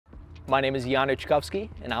My name is Jan Uchkovsky,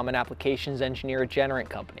 and I'm an applications engineer at Generant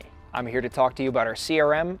Company. I'm here to talk to you about our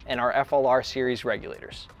CRM and our FLR Series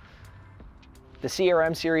regulators. The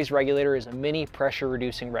CRM Series regulator is a mini pressure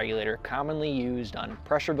reducing regulator commonly used on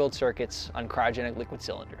pressure build circuits on cryogenic liquid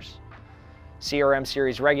cylinders. CRM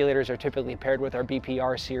Series regulators are typically paired with our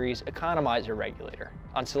FLR Series economizer regulator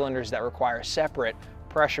on cylinders that require separate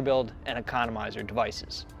pressure build and economizer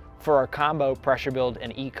devices. For our combo pressure build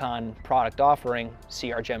and econ product offering,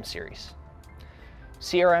 CRM Series.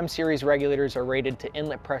 CRM Series regulators are rated to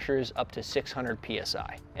inlet pressures up to 600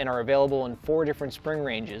 psi and are available in 4 different spring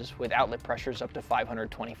ranges with outlet pressures up to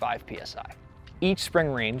 525 psi. Each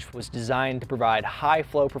spring range was designed to provide high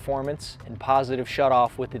flow performance and positive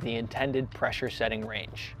shutoff within the intended pressure setting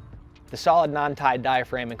range. The solid non-tied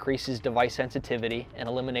diaphragm increases device sensitivity and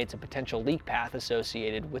eliminates a potential leak path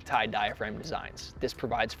associated with tied diaphragm designs. This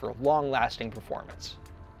provides for long-lasting performance.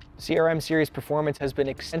 CRM Series performance has been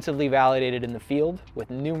extensively validated in the field with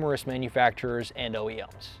numerous manufacturers and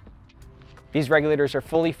OEMs. These regulators are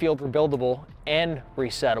fully field rebuildable and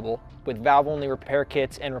resettable, with valve-only repair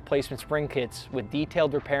kits and replacement spring kits with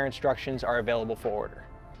detailed repair instructions are available for order.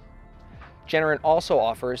 Generant also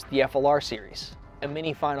offers the FLR Series, a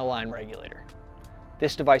mini final line regulator.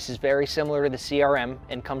 This device is very similar to the CRM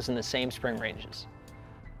and comes in the same spring ranges.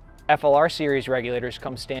 FLR Series regulators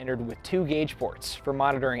come standard with 2 gauge ports for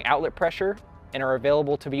monitoring outlet pressure and are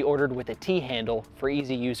available to be ordered with a T-handle for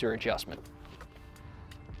easy user adjustment.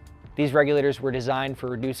 These regulators were designed for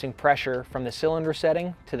reducing pressure from the cylinder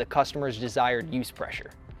setting to the customer's desired use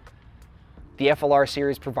pressure. The FLR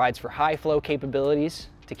Series provides for high flow capabilities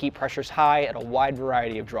to keep pressures high at a wide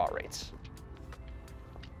variety of draw rates.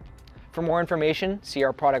 For more information, see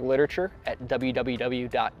our product literature at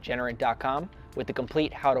www.generant.com with the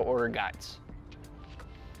complete how to order guides.